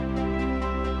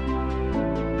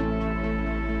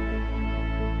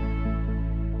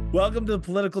Welcome to the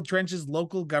Political Trenches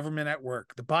Local Government at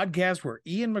Work, the podcast where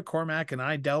Ian McCormack and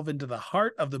I delve into the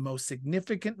heart of the most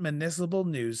significant municipal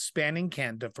news spanning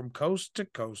Canada from coast to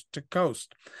coast to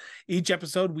coast. Each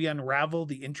episode, we unravel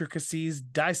the intricacies,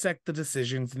 dissect the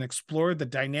decisions, and explore the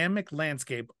dynamic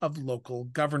landscape of local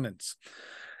governance.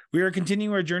 We are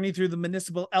continuing our journey through the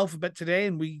municipal alphabet today,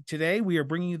 and we are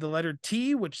bringing you the letter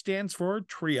T, which stands for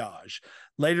triage.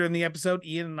 Later in the episode,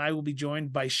 Ian and I will be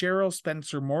joined by Cheryl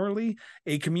Spencer-Morley,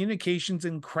 a communications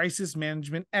and crisis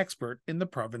management expert in the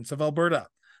province of Alberta.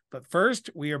 But first,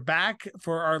 we are back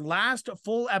for our last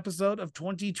full episode of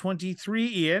 2023.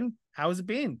 Ian, how has it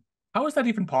been? How is that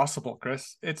even possible,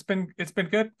 Chris? It's been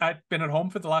good. I've been at home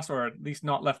for the last, or at least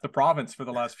not left the province for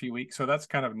the last few weeks. So that's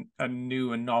kind of a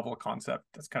new and novel concept.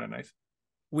 That's kind of nice.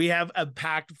 We have a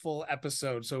packed full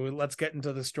episode, so let's get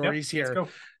into the stories here. Let's go.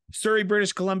 Surrey,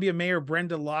 British Columbia Mayor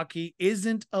Brenda Lockie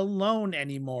isn't alone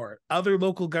anymore. Other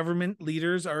local government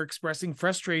leaders are expressing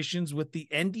frustrations with the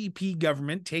NDP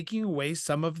government taking away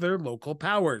some of their local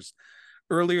powers.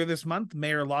 Earlier this month,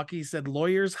 Mayor Lockie said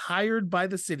lawyers hired by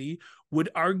the city would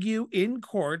argue in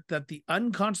court that the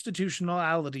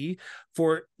unconstitutionality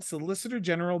for Solicitor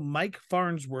General Mike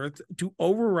Farnsworth to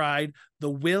override the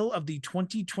will of the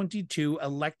 2022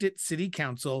 elected city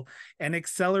council and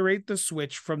accelerate the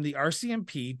switch from the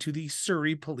RCMP to the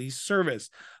Surrey Police Service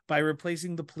by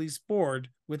replacing the police board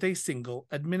with a single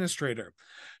administrator.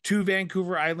 Two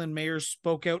Vancouver Island mayors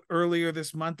spoke out earlier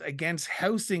this month against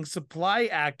Housing Supply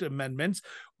Act amendments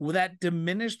that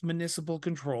diminished municipal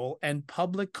control and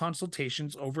public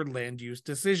consultations over land use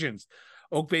decisions.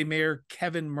 Oak Bay Mayor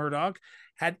Kevin Murdoch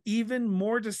had even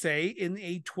more to say in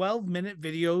a 12-minute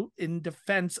video in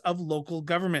defense of local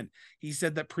government. He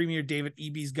said that Premier David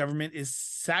Eby's government is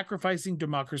sacrificing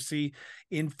democracy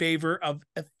in favor of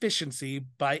efficiency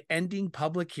by ending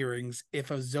public hearings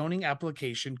if a zoning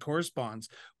application corresponds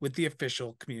with the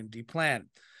official community plan.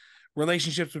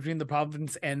 Relationships between the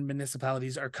province and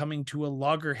municipalities are coming to a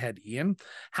loggerhead, Ian.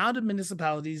 How do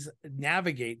municipalities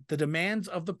navigate the demands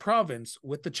of the province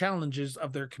with the challenges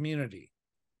of their community?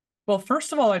 Well,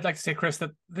 first of all, I'd like to say, Chris,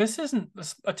 that this isn't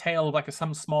a tale of like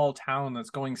some small town that's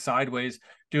going sideways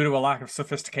due to a lack of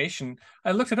sophistication.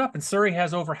 I looked it up, and Surrey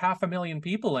has over 500,000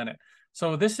 people in it.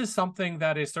 So this is something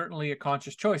that is certainly a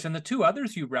conscious choice. And the two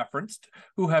others you referenced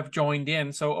who have joined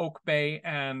in, so Oak Bay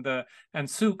and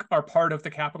Souk, are part of the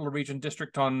Capital Region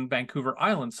District on Vancouver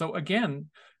Island. So again,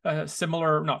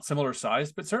 similar, not similar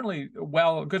size, but certainly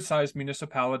good sized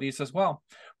municipalities as well,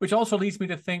 which also leads me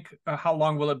to think, how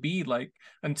long will it be like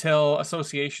until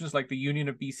associations like the Union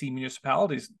of BC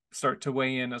Municipalities start to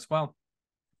weigh in as well?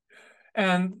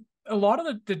 And a lot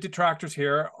of the detractors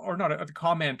here, or not the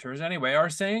commenters anyway,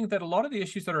 are saying that a lot of the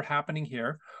issues that are happening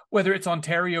here, whether it's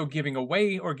Ontario giving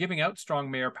away or giving out strong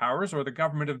mayor powers, or the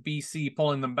government of BC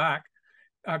pulling them back,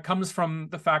 comes from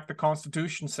the fact the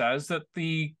Constitution says that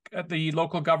the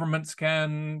local governments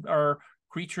are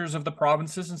creatures of the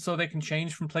provinces, and so they can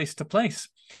change from place to place.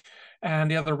 And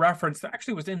the other reference that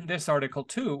actually was in this article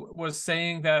too was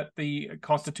saying that the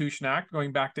Constitution Act,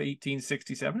 going back to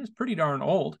 1867, is pretty darn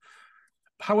old.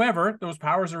 However, those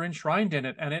powers are enshrined in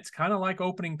it, and it's kind of like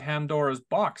opening Pandora's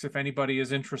box if anybody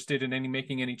is interested in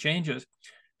making any changes,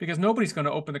 because nobody's going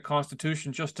to open the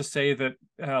Constitution just to say that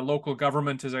local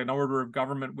government is an order of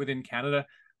government within Canada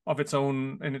of its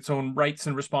own rights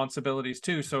and responsibilities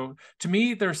too. So to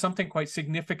me, there's something quite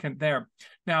significant there.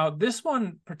 Now, this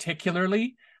one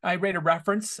particularly, I read a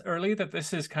reference early that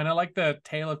this is kind of like the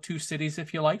tale of two cities,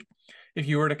 if you like. If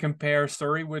you were to compare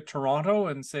Surrey with Toronto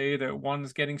and say that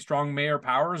one's getting strong mayor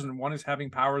powers and one is having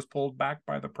powers pulled back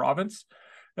by the province,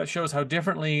 that shows how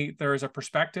differently there is a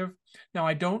perspective. Now,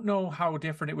 I don't know how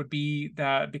different it would be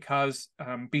that because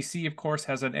BC, of course,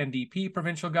 has an NDP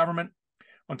provincial government.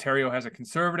 Ontario has a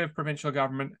Conservative provincial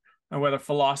government, and whether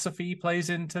philosophy plays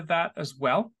into that as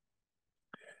well.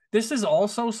 This is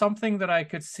also something that I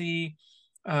could see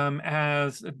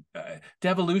as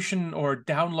devolution or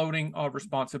downloading of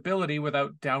responsibility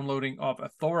without downloading of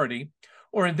authority,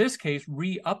 or in this case,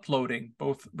 re-uploading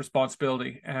both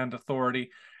responsibility and authority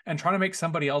and trying to make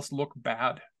somebody else look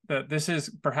bad. That this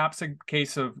is perhaps a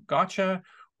case of gotcha,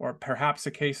 or perhaps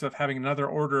a case of having another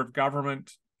order of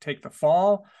government take the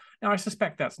fall. Now, I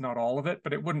suspect that's not all of it,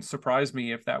 but it wouldn't surprise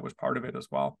me if that was part of it as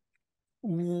well.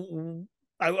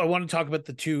 I want to talk about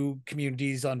the two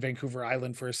communities on Vancouver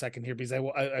Island for a second here, because I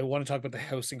want to talk about the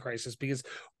housing crisis, because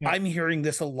Yeah. I'm hearing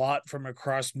this a lot from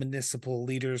across municipal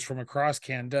leaders from across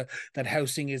Canada, that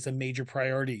housing is a major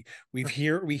priority. We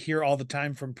hear all the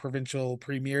time from provincial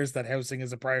premiers that housing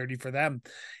is a priority for them.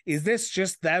 Is this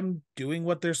just them doing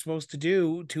what they're supposed to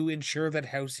do to ensure that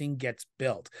housing gets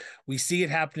built? We see it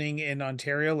happening in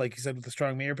Ontario, like you said, with the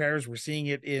strong mayor powers. We're seeing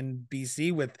it in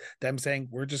BC with them saying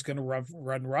we're just going to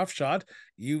run roughshod.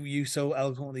 You so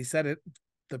eloquently said it.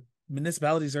 The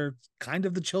municipalities are kind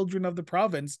of the children of the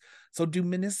province. So do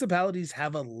municipalities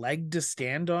have a leg to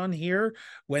stand on here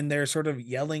when they're sort of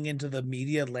yelling into the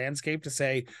media landscape to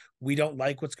say we don't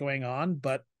like what's going on,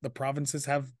 but the provinces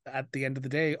have, at the end of the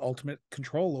day, ultimate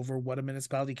control over what a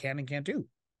municipality can and can't do?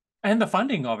 And the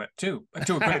funding of it too,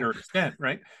 to a greater extent,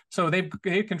 right? So they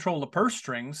control the purse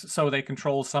strings, so they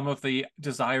control some of the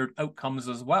desired outcomes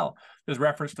as well. There's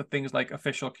reference to things like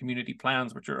official community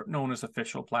plans, which are known as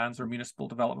official plans or municipal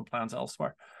development plans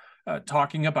elsewhere,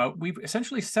 talking about, we've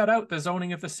essentially set out the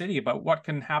zoning of the city about what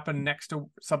can happen next to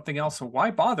something else. So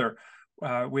why bother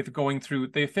with going through,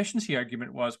 the efficiency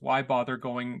argument was, why bother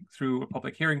going through a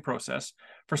public hearing process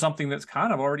for something that's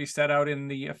kind of already set out in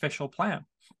the official plan?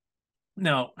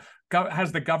 Now,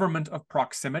 has the government of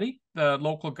proximity, the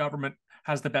local government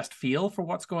has the best feel for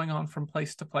what's going on from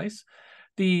place to place.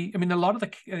 A lot of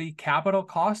the capital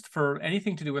cost for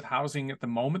anything to do with housing at the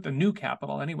moment, the new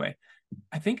capital anyway,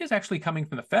 I think is actually coming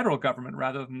from the federal government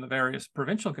rather than the various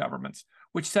provincial governments,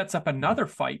 which sets up another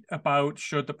fight about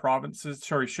should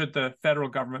the federal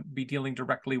government be dealing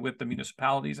directly with the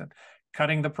municipalities and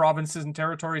cutting the provinces and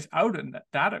territories out, and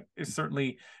that is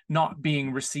certainly not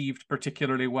being received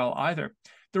particularly well either.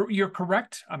 You're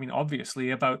correct,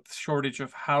 obviously, about the shortage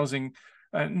of housing,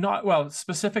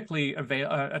 specifically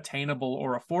attainable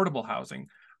or affordable housing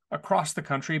across the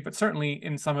country, but certainly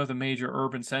in some of the major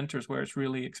urban centers where it's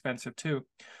really expensive too.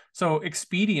 So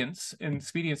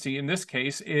expediency in this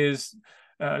case is,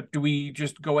 do we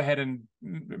just go ahead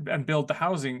and build the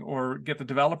housing, or get the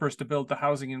developers to build the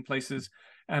housing in places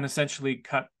and essentially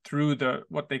cut through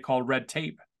what they call red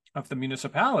tape of the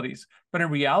municipalities? But in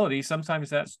reality,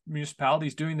 sometimes that's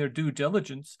municipalities doing their due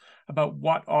diligence about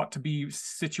what ought to be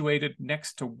situated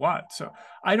next to what. So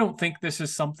I don't think this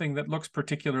is something that looks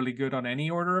particularly good on any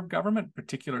order of government,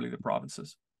 particularly the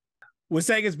provinces.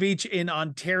 Wasagas Beach in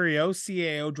Ontario,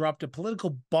 CAO dropped a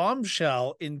political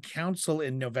bombshell in council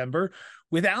in November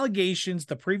with allegations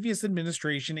the previous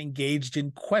administration engaged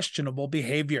in questionable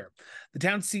behavior. The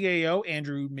town CAO,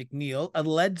 Andrew McNeil,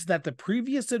 alleged that the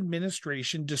previous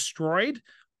administration destroyed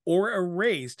or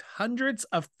erased hundreds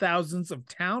of thousands of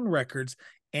town records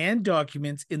and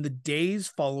documents in the days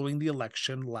following the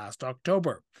election last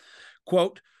October.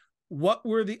 Quote, what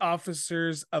were the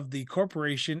officers of the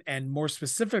corporation, and more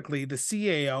specifically the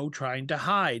CAO, trying to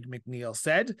hide? McNeil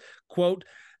said, quote,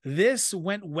 this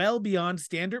went well beyond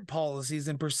standard policies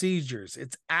and procedures.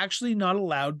 It's actually not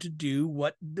allowed to do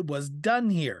what was done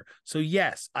here. So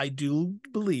yes, I do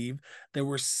believe there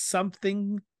was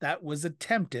something that was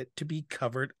attempted to be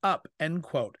covered up, end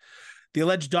quote. The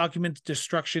alleged document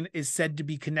destruction is said to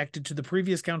be connected to the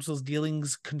previous council's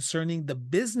dealings concerning the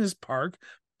business park,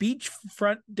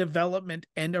 beachfront development,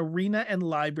 and arena and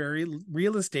library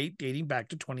real estate dating back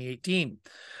to 2018.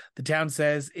 The town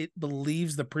says it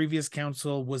believes the previous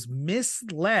council was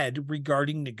misled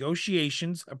regarding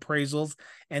negotiations, appraisals,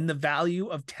 and the value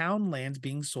of town lands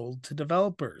being sold to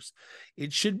developers.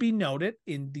 It should be noted,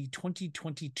 in the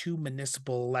 2022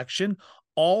 municipal election,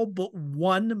 all but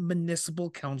one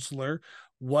municipal councillor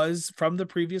from the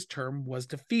previous term was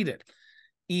defeated.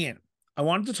 Ian, I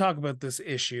wanted to talk about this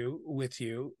issue with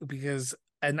you because,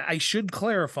 and I should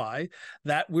clarify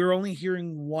that we're only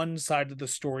hearing one side of the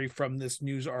story from this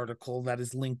news article that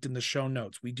is linked in the show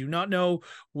notes. We do not know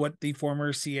what the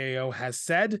former CAO has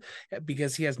said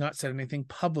because he has not said anything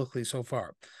publicly so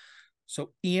far.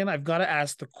 So, Ian, I've got to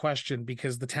ask the question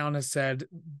because the town has said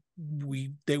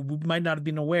they might not have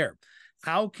been aware.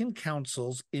 How can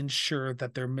councils ensure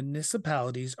that their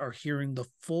municipalities are hearing the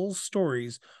full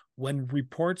stories when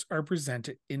reports are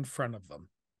presented in front of them?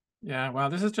 Yeah,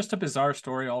 well, this is just a bizarre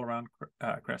story all around,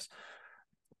 Chris.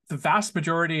 The vast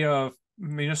majority of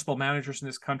municipal managers in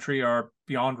this country are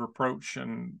beyond reproach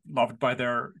and loved by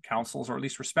their councils, or at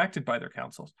least respected by their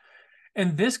councils.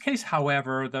 In this case,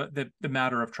 however, the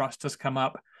matter of trust has come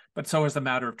up, but so has the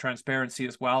matter of transparency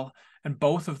as well, and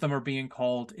both of them are being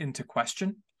called into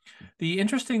question. The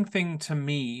interesting thing to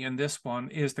me in this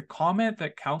one is the comment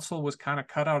that council was kind of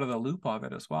cut out of the loop of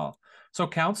it as well. So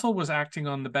council was acting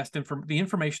on the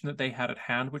information that they had at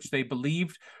hand, which they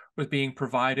believed was being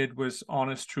provided was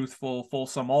honest, truthful,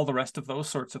 fulsome, all the rest of those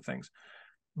sorts of things.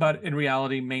 but in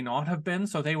reality may not have been.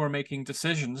 So they were making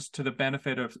decisions to the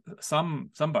benefit of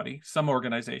somebody, some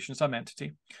organization, some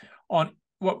entity on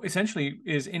what essentially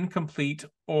is incomplete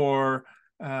or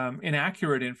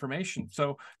inaccurate information.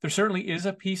 So there certainly is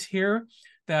a piece here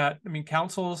that, I mean,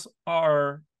 councils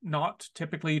are not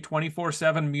typically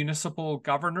 24/7 municipal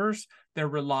governors. They're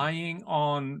relying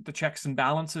on the checks and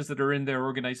balances that are in their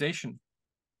organization.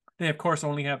 They, of course,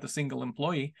 only have the single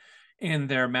employee in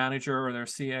their manager or their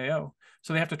CAO.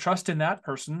 So they have to trust in that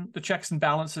person. The checks and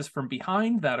balances from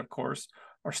behind that, of course,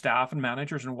 are staff and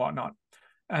managers and whatnot.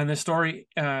 And the story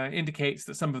indicates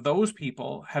that some of those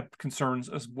people had concerns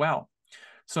as well.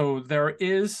 So there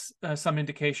is some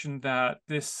indication that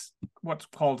this, what's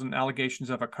called an allegations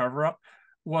of a cover-up,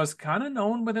 was kind of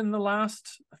known within the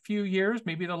last few years,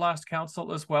 maybe the last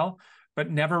council as well, but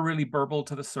never really burbled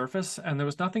to the surface. And there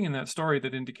was nothing in that story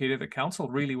that indicated that council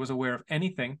really was aware of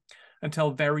anything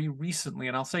until very recently.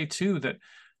 And I'll say too that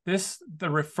the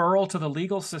referral to the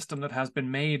legal system that has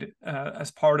been made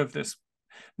as part of this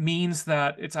means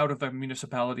that it's out of the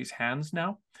municipality's hands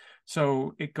now.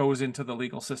 So it goes into the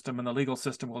legal system, and the legal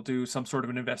system will do some sort of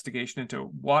an investigation into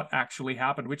what actually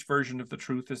happened, which version of the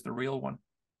truth is the real one.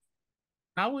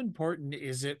 How important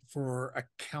is it for a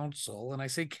council, and I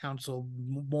say council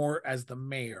more as the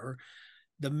mayor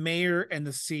and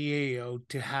the CAO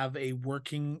to have a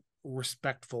working,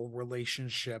 respectful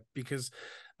relationship? Because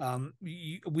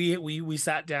we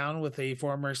sat down with a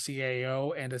former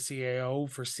CAO and a CAO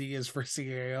for C is for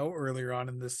CAO earlier on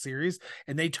in this series,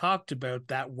 and they talked about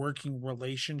that working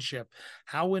relationship.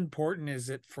 How important is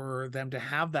it for them to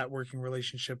have that working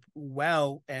relationship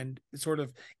well and sort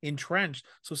of entrenched,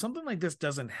 so something like this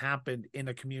doesn't happen in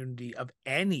a community of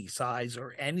any size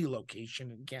or any location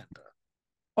in Canada?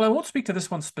 Well, I won't speak to this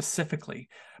one specifically,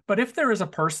 but if there is a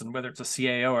person, whether it's a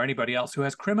CAO or anybody else, who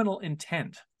has criminal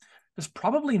intent, there's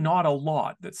probably not a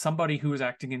lot that somebody who is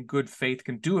acting in good faith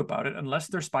can do about it unless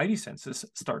their spidey senses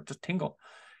start to tingle.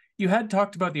 You had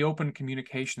talked about the open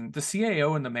communication. The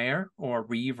CAO and the mayor, or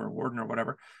reeve or warden or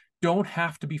whatever, don't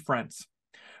have to be friends,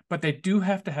 but they do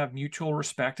have to have mutual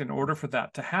respect in order for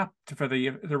that to happen, for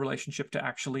the relationship to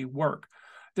actually work.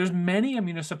 There's many a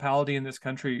municipality in this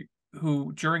country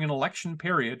who, during an election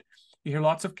period, you hear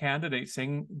lots of candidates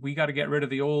saying, we got to get rid of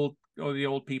the old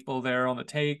people there on the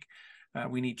take.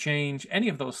 We need change, any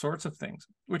of those sorts of things,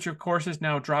 which of course is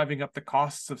now driving up the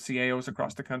costs of CAOs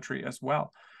across the country as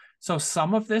well. So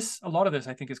a lot of this,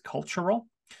 I think, is cultural.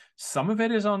 Some of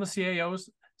it is on the CAOs,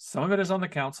 some of it is on the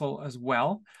council as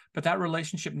well, but that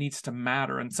relationship needs to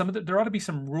matter. And there ought to be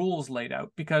some rules laid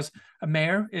out, because a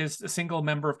mayor is a single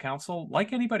member of council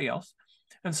like anybody else.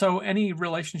 And so any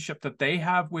relationship that they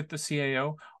have with the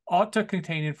CAO ought to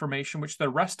contain information which the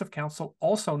rest of council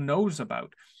also knows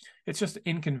about. It's just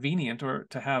inconvenient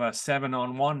to have a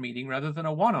 7-on-1 meeting rather than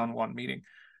a 1-on-1 meeting.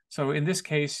 So in this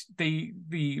case,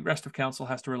 the rest of council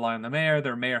has to rely on the mayor.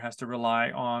 Their mayor has to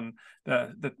rely on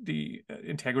the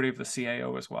integrity of the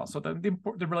CAO as well. So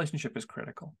the relationship is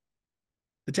critical.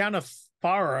 The town of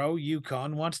Faro,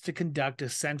 Yukon, wants to conduct a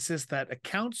census that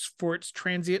accounts for its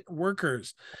transient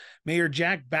workers. Mayor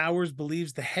Jack Bowers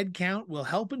believes the headcount will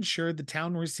help ensure the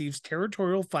town receives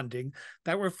territorial funding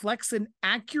that reflects an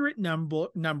accurate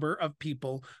number of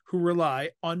people who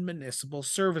rely on municipal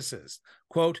services.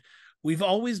 Quote, "We've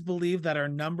always believed that our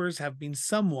numbers have been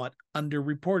somewhat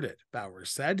underreported," Bowers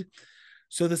said.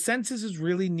 So the census is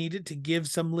really needed to give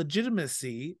some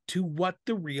legitimacy to what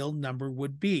the real number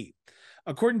would be.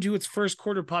 According to its first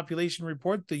quarter population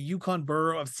report, the Yukon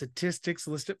Bureau of Statistics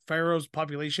listed Faro's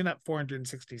population at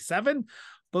 467,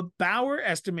 but Bauer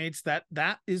estimates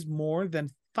that is more than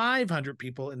 500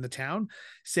 people in the town,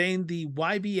 saying the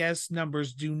YBS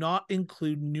numbers do not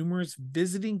include numerous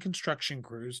visiting construction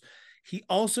crews. He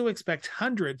also expects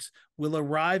hundreds will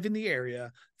arrive in the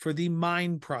area for the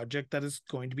mine project that is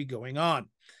going to be going on.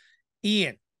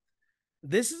 Ian,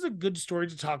 this is a good story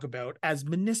to talk about, as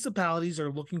municipalities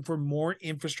are looking for more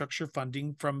infrastructure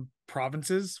funding from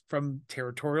provinces, from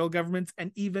territorial governments,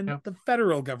 and even the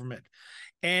federal government.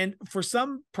 And for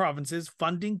some provinces,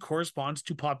 funding corresponds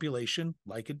to population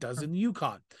like it does in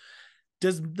Yukon.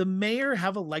 Does the mayor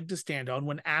have a leg to stand on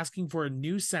when asking for a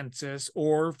new census,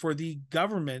 or for the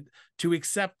government to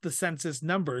accept the census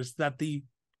numbers that the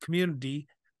community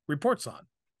reports on?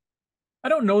 I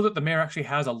don't know that the mayor actually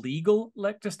has a legal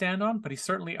leg to stand on, but he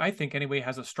certainly, I think anyway,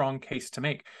 has a strong case to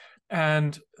make.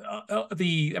 And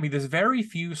there's very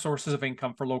few sources of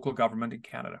income for local government in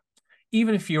Canada,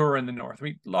 even if you're in the north. I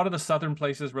mean, a lot of the southern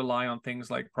places rely on things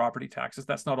like property taxes.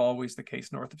 That's not always the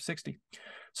case north of 60.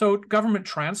 So government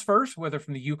transfers, whether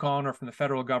from the Yukon or from the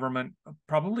federal government,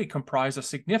 probably comprise a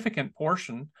significant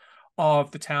portion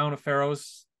of the town of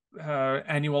Faro's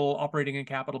annual operating and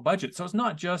capital budget. So it's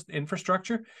not just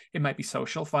infrastructure, it might be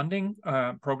social funding,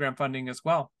 program funding as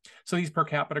well. So these per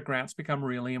capita grants become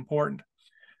really important.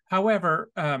 However,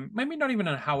 maybe not even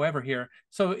a however here.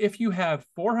 So if you have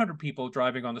 400 people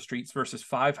driving on the streets versus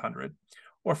 500,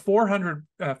 or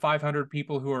 500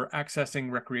 people who are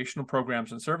accessing recreational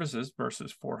programs and services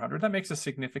versus 400, that makes a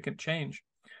significant change.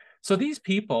 So these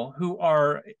people who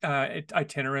are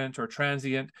itinerant or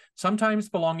transient, sometimes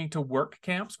belonging to work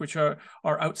camps, which are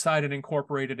outside an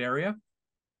incorporated area,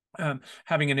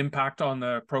 having an impact on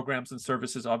the programs and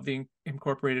services of the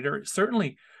incorporated area.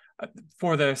 Certainly,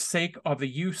 for the sake of the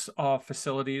use of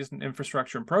facilities and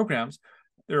infrastructure and programs,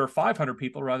 there are 500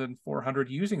 people rather than 400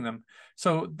 using them.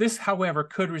 So this, however,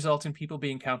 could result in people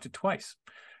being counted twice.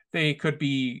 They could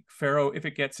be, Faro, if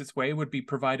it gets its way, would be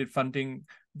provided funding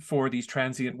for these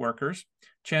transient workers.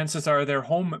 Chances are their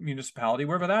home municipality,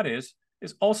 wherever that is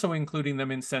also including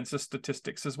them in census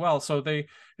statistics as well. So they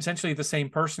essentially the same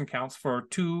person counts for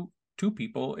two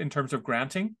people in terms of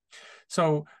granting.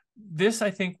 So this,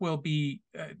 I think, will be,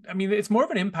 I mean, it's more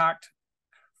of an impact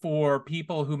for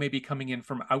people who may be coming in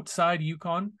from outside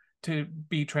Yukon to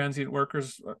be transient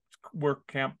workers, work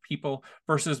camp people,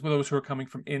 versus those who are coming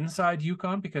from inside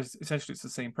Yukon, because essentially it's the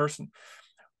same person.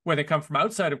 When they come from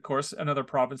outside, of course, another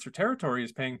province or territory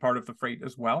is paying part of the freight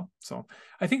as well. So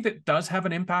I think that does have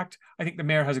an impact. I think the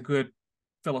mayor has a good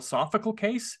philosophical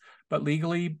case, but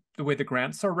legally, the way the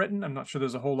grants are written, I'm not sure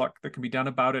there's a whole lot that can be done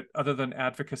about it other than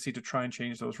advocacy to try and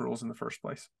change those rules in the first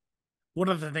place. One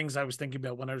of the things I was thinking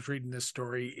about when I was reading this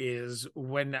story is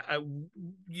when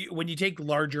you take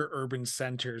larger urban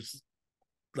centers,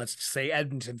 let's say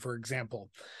Edmonton, for example,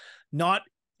 not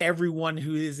everyone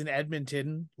who is in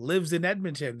Edmonton lives in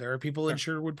Edmonton. There are people in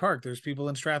Sherwood Park. There's people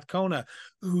in Strathcona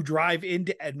who drive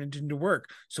into Edmonton to work.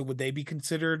 So would they be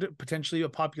considered potentially a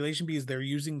population because they're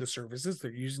using the services, they're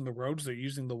using the roads, they're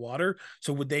using the water?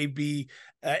 So would they be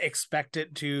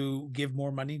expected to give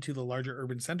more money to the larger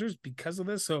urban centers because of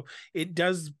this? So it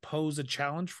does pose a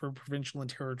challenge for provincial and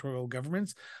territorial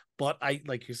governments. But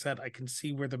like you said, I can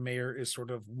see where the mayor is sort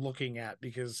of looking at,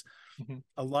 because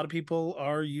a lot of people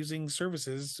are using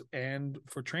services, and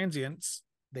for transients,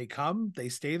 they come, they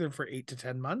stay there for 8 to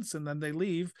 10 months, and then they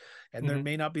leave, and they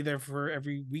may not be there for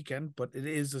every weekend, but it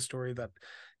is a story that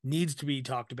needs to be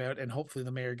talked about, and hopefully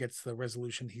the mayor gets the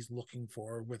resolution he's looking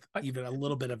for with even a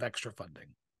little bit of extra funding.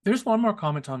 There's one more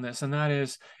comment on this, and that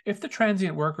is, if the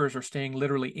transient workers are staying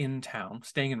literally in town,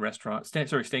 staying in restaurants,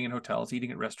 staying in hotels,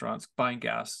 eating at restaurants, buying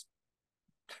gas,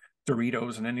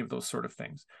 Doritos, and any of those sort of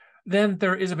things, then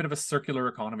there is a bit of a circular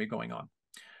economy going on.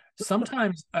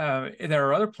 Sometimes there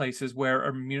are other places where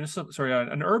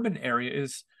an urban area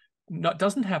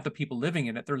doesn't have the people living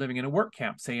in it. They're living in a work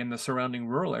camp, say in the surrounding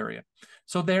rural area.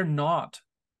 So they're not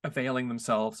availing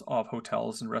themselves of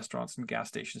hotels and restaurants and gas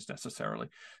stations necessarily.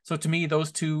 So to me,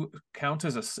 those two count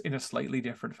as in a slightly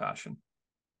different fashion.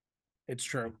 It's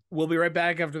true. We'll be right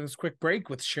back after this quick break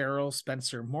with Cheryl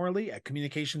Spencer-Morley, a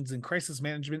communications and crisis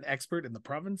management expert in the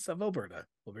province of Alberta.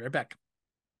 We'll be right back.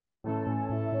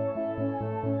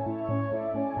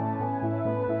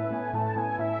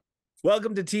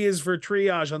 Welcome to T is for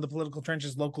Triage on the Political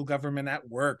Trenches Local Government at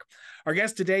Work. Our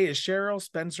guest today is Cheryl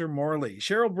Spencer-Morley.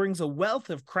 Cheryl brings a wealth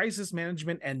of crisis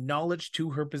management and knowledge to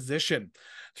her position.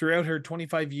 Throughout her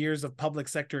 25 years of public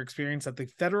sector experience at the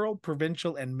federal,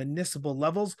 provincial, and municipal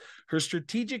levels, her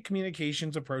strategic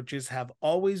communications approaches have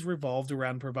always revolved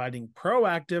around providing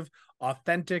proactive,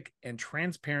 authentic, and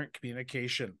transparent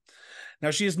communication.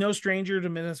 Now, she is no stranger to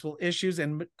municipal issues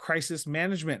and crisis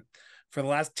management. For the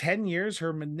last 10 years,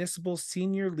 her municipal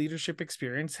senior leadership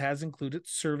experience has included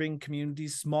serving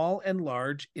communities small and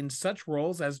large in such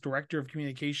roles as Director of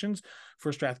Communications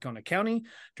for Strathcona County,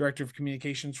 Director of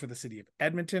Communications for the City of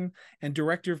Edmonton, and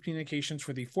Director of Communications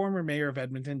for the former Mayor of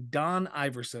Edmonton, Don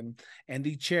Iverson, and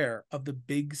the Chair of the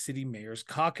Big City Mayors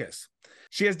Caucus.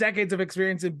 She has decades of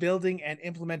experience in building and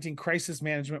implementing crisis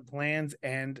management plans,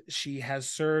 and she has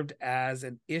served as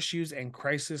an issues and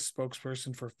crisis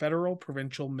spokesperson for federal,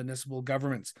 provincial, municipal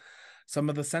governments. Some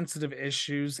of the sensitive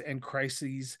issues and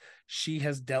crises she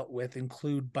has dealt with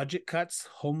include budget cuts,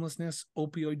 homelessness,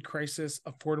 opioid crisis,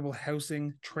 affordable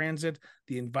housing, transit,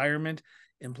 the environment,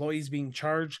 employees being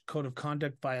charged, code of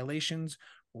conduct violations,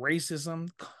 racism,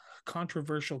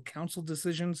 controversial council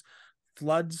decisions,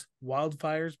 floods,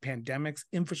 wildfires, pandemics,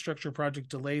 infrastructure project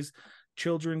delays,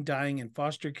 children dying in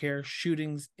foster care,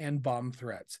 shootings, and bomb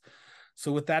threats.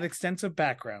 So with that extensive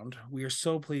background, we are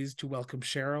so pleased to welcome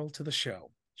Cheryl to the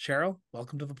show. Cheryl,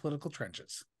 welcome to the Political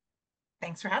Trenches.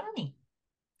 Thanks for having me.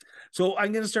 So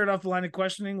I'm going to start off the line of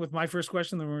questioning with my first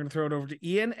question, then we're going to throw it over to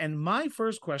Ian. And my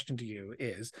first question to you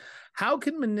is, how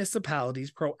can municipalities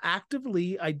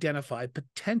proactively identify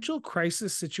potential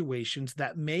crisis situations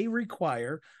that may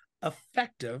require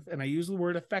effective, and I use the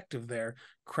word effective there,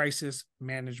 crisis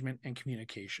management and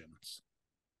communications?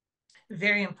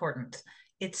 Very important.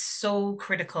 It's so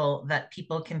critical that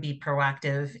people can be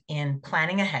proactive in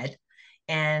planning ahead.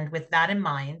 And with that in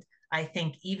mind, I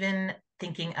think even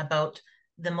thinking about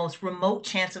the most remote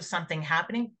chance of something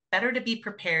happening, better to be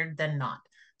prepared than not.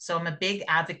 So I'm a big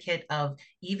advocate of,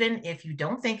 even if you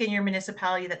don't think in your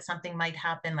municipality that something might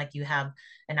happen, like you have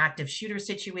an active shooter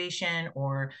situation,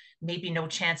 or maybe no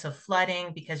chance of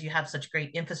flooding because you have such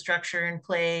great infrastructure in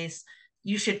place,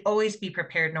 you should always be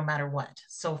prepared no matter what.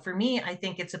 So for me, I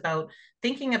think it's about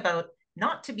thinking about,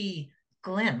 not to be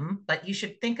glim, but you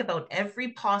should think about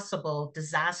every possible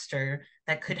disaster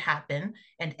that could happen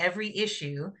and every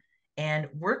issue, and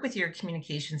work with your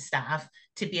communication staff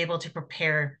to be able to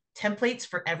prepare templates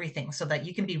for everything so that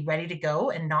you can be ready to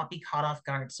go and not be caught off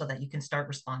guard, so that you can start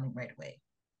responding right away.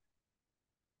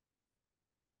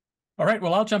 All right,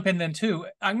 well, I'll jump in then too.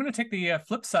 I'm going to take the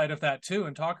flip side of that too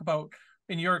and talk about,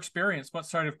 in your experience, what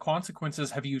sort of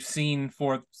consequences have you seen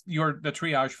for the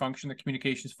triage function, the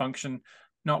communications function,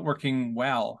 not working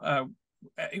well,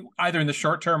 either in the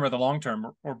short term or the long term,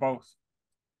 or both?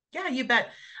 Yeah, you bet.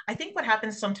 I think what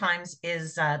happens sometimes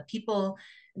is people,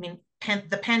 I mean,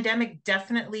 the pandemic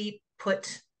definitely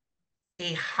put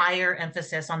a higher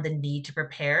emphasis on the need to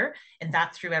prepare, and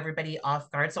that threw everybody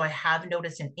off guard. So I have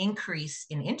noticed an increase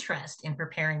in interest in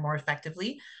preparing more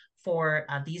effectively for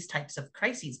these types of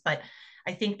crises. But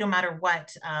I think no matter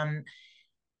what,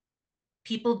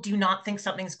 people do not think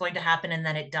something's going to happen and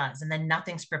then it does, and then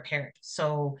nothing's prepared.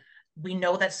 So we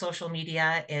know that social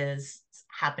media is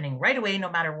happening right away, no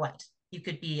matter what. You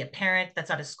could be a parent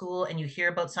that's out of school and you hear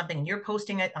about something and you're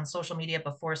posting it on social media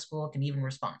before school can even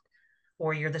respond.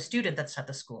 Or you're the student that's at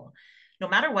the school. No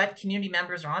matter what, community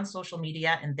members are on social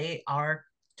media and they are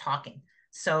talking.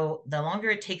 So the longer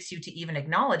it takes you to even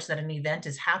acknowledge that an event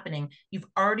is happening, you've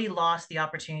already lost the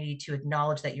opportunity to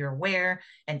acknowledge that you're aware.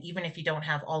 And even if you don't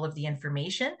have all of the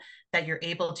information, that you're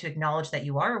able to acknowledge that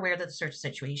you are aware of the search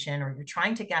situation, or you're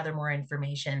trying to gather more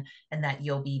information, and that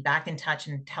you'll be back in touch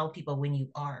and tell people when you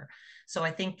are. So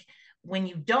I think when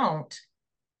you don't,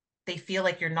 they feel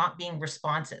like you're not being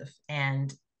responsive,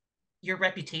 and your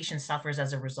reputation suffers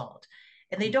as a result.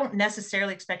 And they don't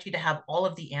necessarily expect you to have all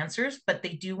of the answers, but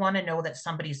they do want to know that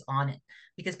somebody's on it,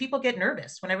 because people get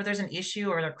nervous whenever there's an issue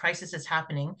or a crisis is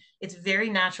happening. It's very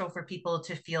natural for people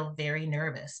to feel very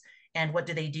nervous. And what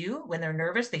do? When they're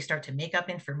nervous, they start to make up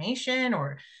information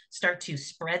or start to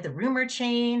spread the rumor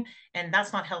chain. And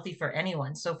that's not healthy for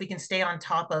anyone. So if we can stay on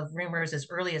top of rumors as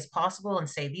early as possible and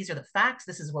say, these are the facts,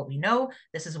 this is what we know,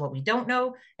 this is what we don't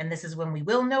know, and this is when we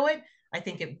will know it, I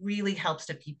think it really helps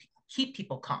to keep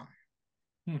people calm.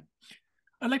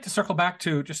 I'd like to circle back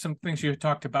to just some things you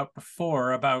talked about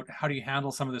before, about how do you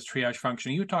handle some of this triage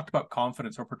function. You talked about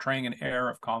confidence, or portraying an air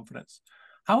of confidence.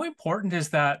 How important is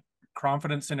that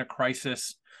confidence in a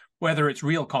crisis, whether it's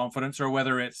real confidence or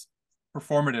whether it's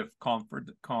performative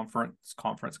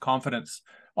confidence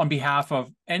on behalf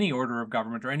of any order of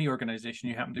government or any organization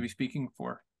you happen to be speaking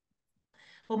for?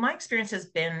 Well, my experience has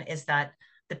been is that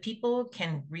the people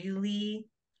can really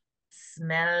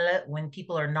smell when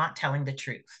people are not telling the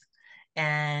truth.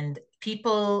 And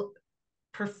people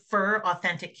prefer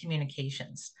authentic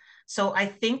communications. So I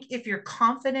think if you're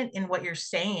confident in what you're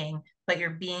saying, but you're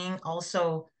being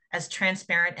also as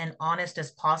transparent and honest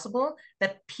as possible,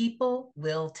 that people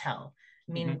will tell.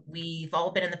 I mean, we've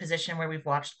all been in the position where we've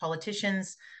watched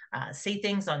politicians say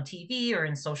things on TV or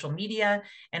in social media,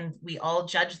 and we all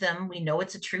judge them. We know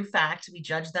it's a true fact. We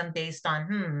judge them based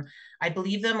on, I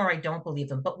believe them or I don't believe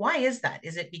them. But why is that?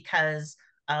 Is it because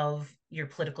of your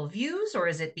political views, or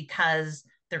is it because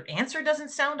their answer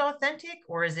doesn't sound authentic,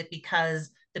 or is it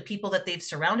because the people that they've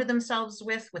surrounded themselves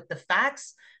with the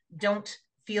facts don't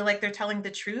feel like they're telling the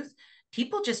truth?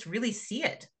 People just really see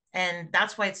it. And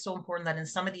that's why it's so important that in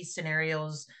some of these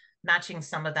scenarios, matching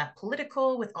some of that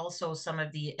political with also some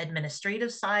of the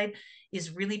administrative side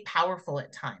is really powerful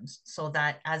at times. So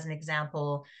that, as an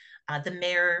example, the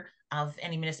mayor of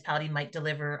any municipality might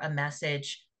deliver a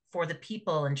message for the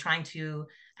people and trying to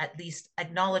at least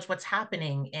acknowledge what's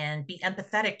happening and be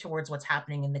empathetic towards what's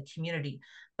happening in the community.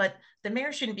 But the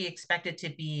mayor shouldn't be expected to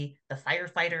be the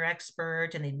firefighter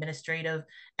expert and the administrative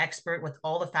expert with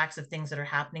all the facts of things that are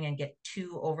happening and get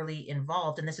too overly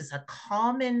involved. And this is a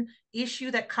common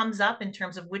issue that comes up in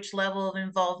terms of which level of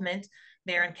involvement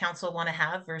mayor and council want to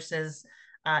have versus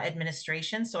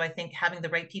administration. So I think having the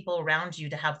right people around you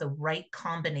to have the right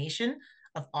combination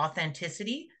of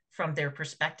authenticity from their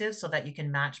perspective so that you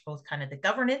can match both kind of the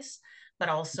governance, but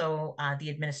also the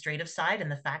administrative side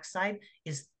and the facts side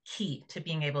is key to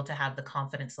being able to have the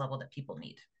confidence level that people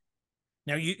need.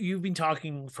 Now, you've been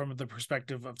talking from the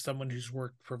perspective of someone who's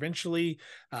worked provincially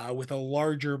with a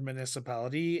larger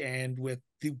municipality and with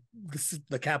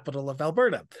the capital of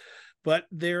Alberta. But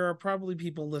there are probably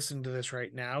people listening to this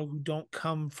right now who don't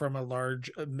come from a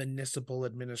large municipal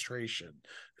administration,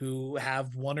 who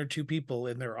have one or two people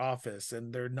in their office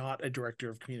and they're not a director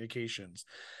of communications.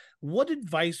 What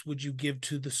advice would you give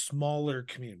to the smaller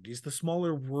communities, the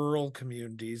smaller rural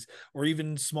communities, or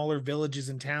even smaller villages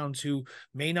and towns who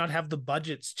may not have the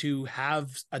budgets to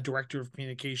have a director of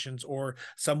communications or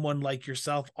someone like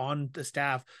yourself on the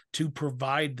staff to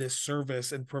provide this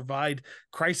service and provide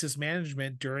crisis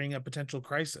management during a potential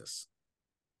crisis?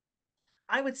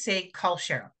 I would say call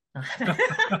Cheryl.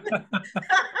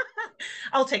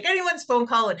 I'll take anyone's phone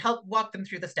call and help walk them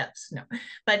through the steps. No,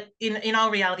 but in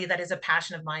all reality, that is a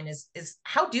passion of mine, is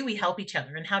how do we help each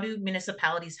other and how do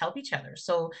municipalities help each other?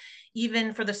 So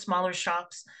even for the smaller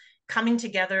shops, coming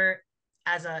together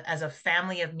as a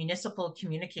family of municipal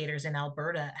communicators in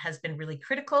Alberta has been really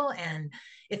critical. And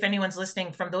if anyone's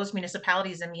listening from those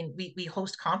municipalities, I mean, we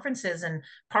host conferences, and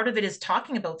part of it is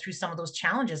talking about through some of those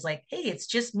challenges, like, hey, it's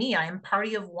just me. I am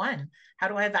party of one. How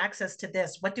do I have access to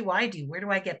this? What do I do? Where do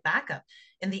I get backup?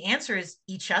 And the answer is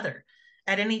each other.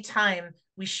 At any time,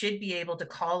 we should be able to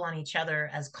call on each other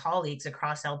as colleagues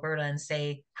across Alberta and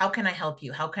say, how can I help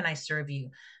you? How can I serve you?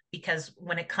 Because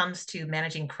when it comes to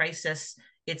managing crisis,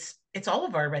 it's all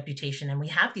of our reputation, and we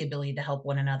have the ability to help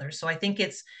one another. So I think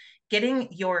it's getting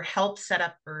your help set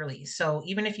up early. So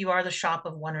even if you are the shop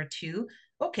of one or two,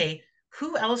 okay,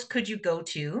 who else could you go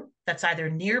to that's either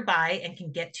nearby and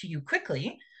can get to you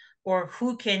quickly, or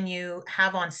who can you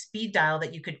have on speed dial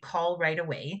that you could call right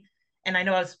away? And I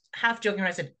know I was half joking when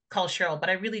I said call Cheryl, but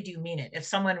I really do mean it. If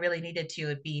someone really needed to,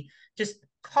 it'd be just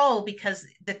call, because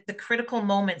the critical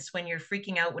moments when you're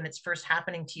freaking out, when it's first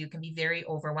happening to you, can be very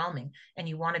overwhelming. And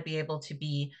you want to be able to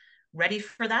be ready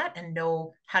for that and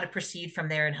know how to proceed from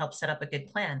there and help set up a good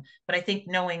plan. But I think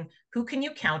knowing who can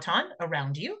you count on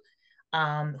around you,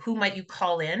 who might you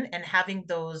call in, and having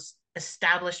those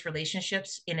established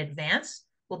relationships in advance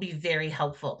will be very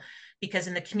helpful. Because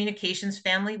in the communications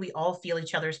family, we all feel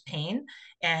each other's pain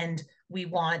and we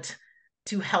want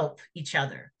to help each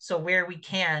other. So where we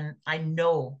can, I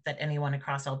know that anyone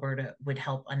across Alberta would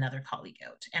help another colleague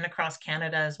out, and across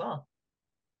Canada as well.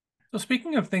 So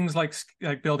speaking of things like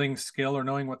building skill or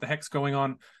knowing what the heck's going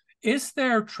on, is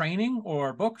there training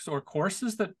or books or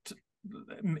courses that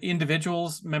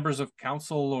individuals, members of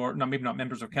council, or no, maybe not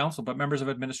members of council, but members of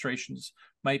administrations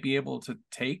might be able to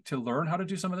take to learn how to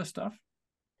do some of this stuff?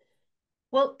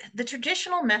 Well, the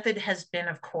traditional method has been,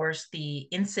 of course, the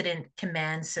incident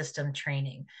command system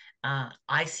training.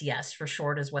 ICS for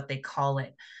short is what they call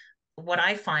it. What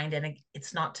I find, and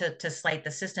it's not to slight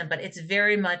the system, but it's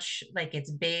very much like it's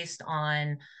based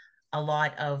on a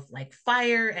lot of like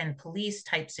fire and police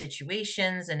type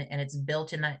situations, and it's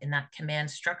built in that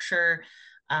command structure.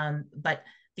 But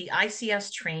the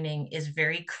ICS training is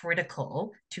very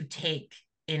critical to take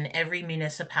in every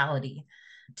municipality,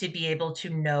 to be able to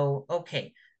know,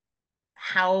 okay,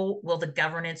 how will the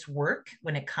governance work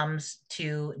when it comes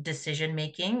to decision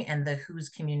making, and the who's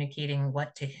communicating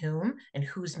what to whom and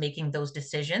who's making those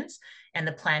decisions, and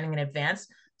the planning in advance.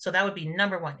 So that would be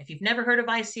number one. If you've never heard of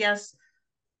ICS,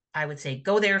 I would say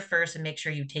go there first and make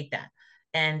sure you take that,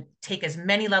 and take as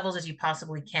many levels as you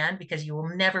possibly can, because you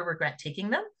will never regret taking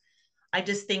them. I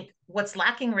just think what's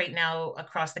lacking right now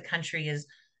across the country is,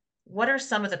 what are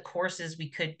some of the courses we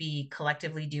could be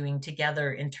collectively doing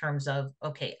together in terms of,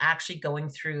 okay, actually going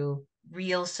through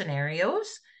real scenarios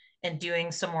and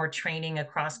doing some more training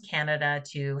across Canada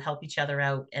to help each other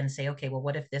out and say, okay, well,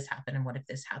 what if this happened and what if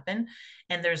this happened?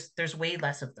 And there's way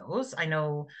less of those. I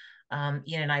know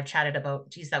Ian and I have chatted about,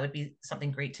 geez, that would be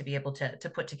something great to be able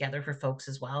to put together for folks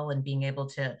as well, and being able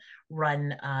to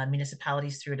run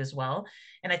municipalities through it as well.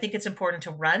 And I think it's important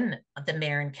to run the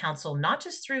mayor and council, not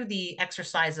just through the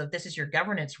exercise of this is your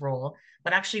governance role,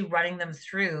 but actually running them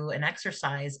through an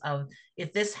exercise of,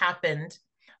 if this happened,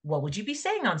 what would you be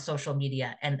saying on social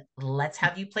media? And let's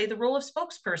have you play the role of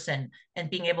spokesperson, and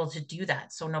being able to do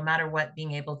that. So no matter what,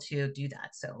 being able to do that.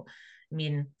 So I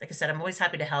mean, like I said, I'm always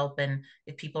happy to help. And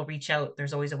if people reach out,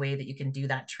 there's always a way that you can do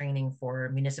that training for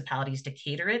municipalities to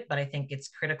cater it. But I think it's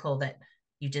critical that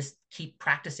you just keep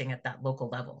practicing at that local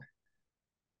level.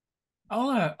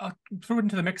 I'll throw it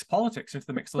into the mix, politics into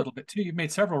the mix a little bit too. You've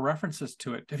made several references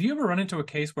to it. Have you ever run into a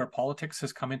case where politics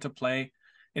has come into play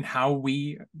in how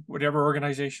whatever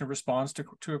organization responds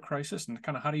to a crisis, and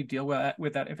kind of how do you deal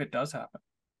with that if it does happen?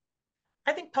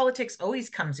 I think politics always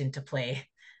comes into play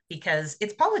because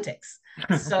it's politics.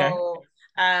 Okay. So,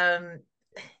 I'll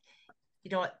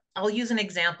use an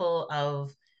example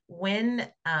of when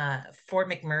Fort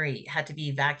McMurray had to be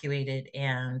evacuated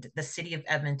and the city of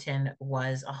Edmonton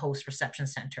was a host reception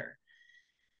center.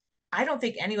 I don't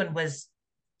think anyone was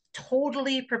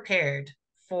totally prepared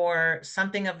for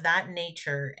something of that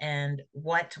nature and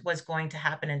what was going to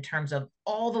happen in terms of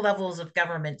all the levels of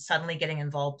government suddenly getting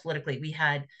involved politically. We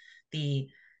had the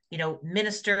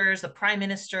ministers, the prime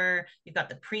minister, you've got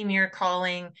the premier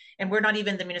calling, and we're not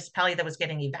even the municipality that was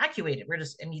getting evacuated. We're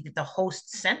just the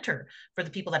host center for the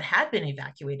people that had been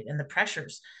evacuated and the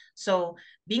pressures. So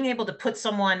being able to put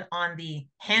someone on the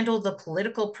handle the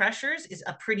political pressures is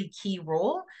a pretty key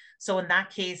role. So in that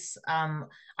case,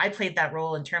 I played that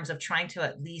role in terms of trying to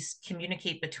at least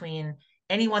communicate between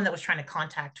anyone that was trying to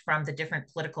contact from the different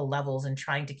political levels and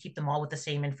trying to keep them all with the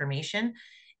same information.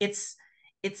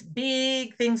 It's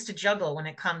big things to juggle when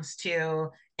it comes to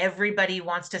everybody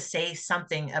wants to say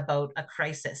something about a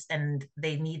crisis and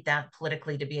they need that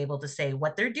politically to be able to say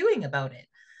what they're doing about it.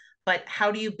 But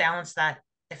how do you balance that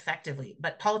effectively?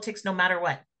 But politics, no matter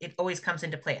what, it always comes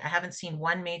into play. I haven't seen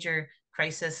one major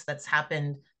crisis that's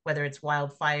happened, whether it's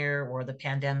wildfire or the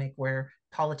pandemic, where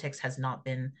politics has not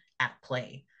been at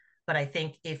play. But I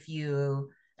think if you,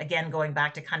 again, going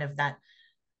back to kind of that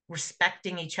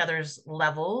respecting each other's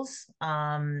levels,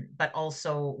 but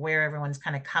also where everyone's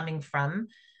kind of coming from.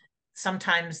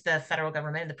 Sometimes the federal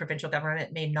government and the provincial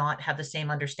government may not have the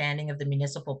same understanding of the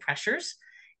municipal pressures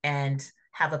and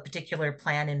have a particular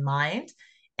plan in mind.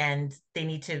 And they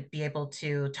need to be able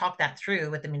to talk that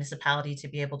through with the municipality to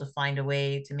be able to find a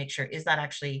way to make sure, is that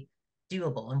actually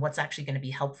doable and what's actually going to be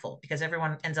helpful? Because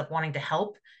everyone ends up wanting to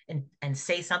help and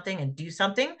say something and do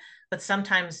something, but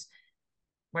sometimes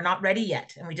we're not ready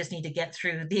yet, and we just need to get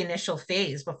through the initial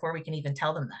phase before we can even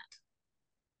tell them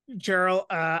that. Cheryl,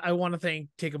 I want to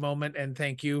take a moment and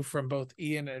thank you from both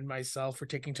Ian and myself for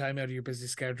taking time out of your busy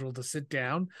schedule to sit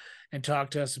down and talk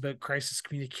to us about crisis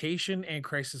communication and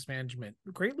crisis management.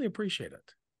 Greatly appreciate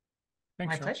it.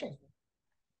 Thanks, my pleasure.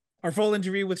 Our full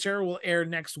interview with Cheryl will air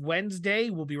next Wednesday.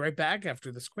 We'll be right back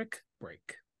after this quick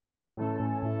break.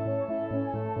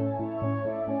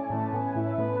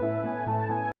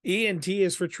 ENT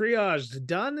is for Triage.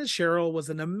 Done. Cheryl was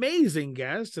an amazing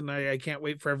guest, and I can't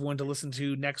wait for everyone to listen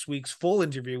to next week's full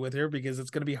interview with her, because it's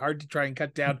going to be hard to try and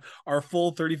cut down our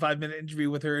full 35-minute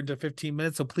interview with her into 15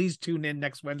 minutes. So please tune in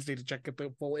next Wednesday to check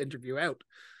the full interview out.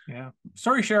 Yeah.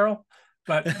 Sorry, Cheryl.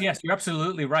 But yes, you're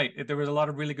absolutely right. There was a lot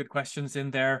of really good questions in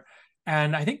there.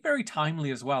 And I think very timely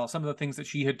as well. Some of the things that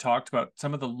she had talked about,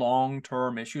 some of the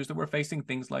long-term issues that we're facing,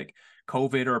 things like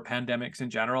COVID or pandemics in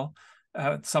general.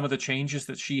 Some of the changes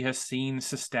that she has seen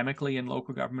systemically in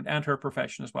local government and her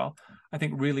profession as well, I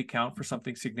think really count for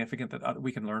something significant that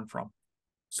we can learn from.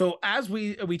 So as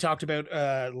we talked about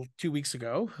 2 weeks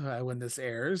ago, when this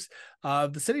airs,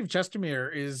 the city of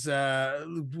Chestermere is,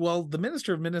 the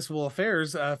Minister of Municipal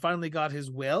Affairs finally got his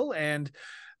will, and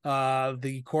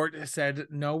the court said,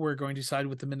 no, we're going to side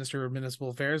with the Minister of Municipal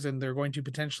Affairs, and they're going to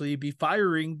potentially be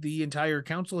firing the entire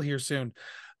council here soon.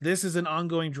 This is an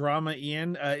ongoing drama,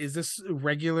 Ian. Is this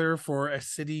regular for a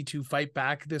city to fight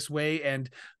back this way? And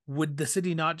would the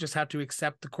city not just have to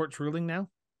accept the court's ruling now?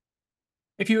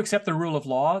 If you accept the rule of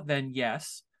law, then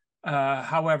yes.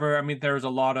 However, I mean, there's a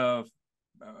lot of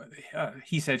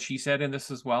he said, she said in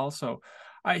this as well. So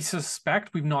I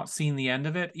suspect we've not seen the end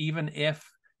of it, even if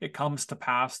it comes to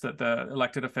pass that the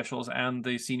elected officials and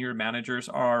the senior managers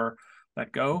are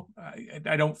let go.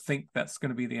 I don't think that's going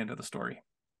to be the end of the story.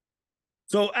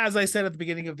 So as I said at the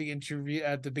beginning of the interview,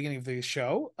 at the beginning of the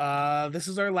show, this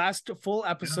is our last full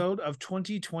episode of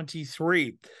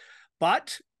 2023.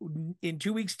 But in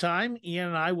 2 weeks' time, Ian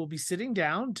and I will be sitting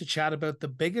down to chat about the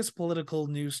biggest political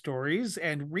news stories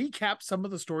and recap some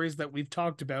of the stories that we've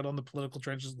talked about on the political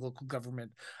trenches of local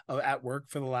government at work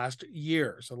for the last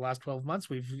year. So the last 12 months,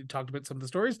 we've talked about some of the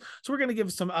stories. So we're going to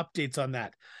give some updates on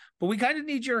that. But we kind of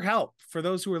need your help. For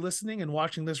those who are listening and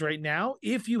watching this right now,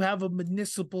 if you have a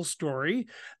municipal story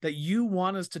that you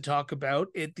want us to talk about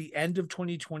at the end of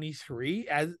 2023,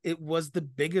 as it was the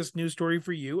biggest news story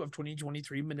for you of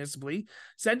 2023 municipally,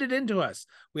 send it in to us.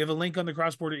 We have a link on the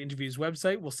Cross Border Interviews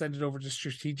website. We'll send it over to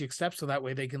Strategic Steps, so that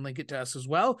way they can link it to us as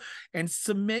well, and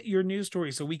submit your news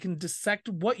story so we can dissect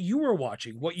what you were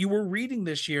watching, what you were reading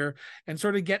this year, and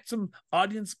sort of get some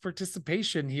audience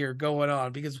participation here going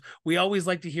on, because we always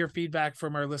like to hear feedback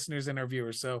from our listeners and our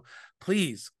viewers. So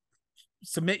please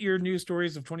submit your news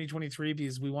stories of 2023,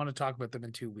 because we want to talk about them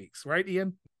in 2 weeks. Right,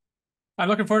 Ian? I'm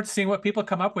looking forward to seeing what people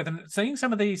come up with and seeing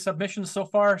some of the submissions so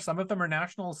far. Some of them are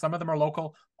national, some of them are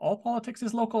local. All politics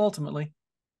is local ultimately.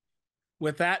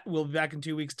 With that, we'll be back in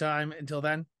 2 weeks' time. Until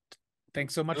then,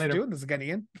 thanks so much for doing this again,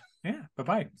 Ian. Yeah,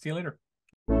 bye-bye. See you later.